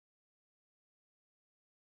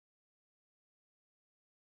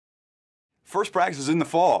first practice is in the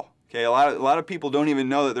fall. Okay, a lot of people don't even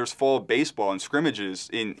know that there's fall baseball and scrimmages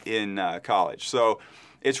in college. So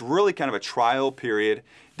it's really kind of a trial period.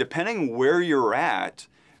 Depending where you're at,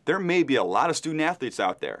 there may be a lot of student athletes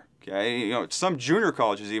out there. Okay, you know, some junior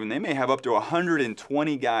colleges even, they may have up to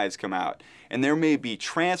 120 guys come out, and there may be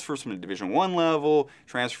transfers from the Division I level,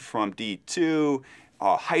 transfers from D2,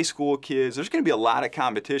 high school kids. There's going to be a lot of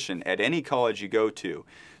competition at any college you go to.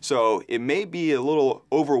 So it may be a little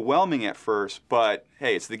overwhelming at first, but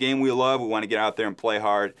hey, it's the game we love. We want to get out there and play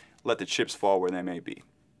hard, let the chips fall where they may be.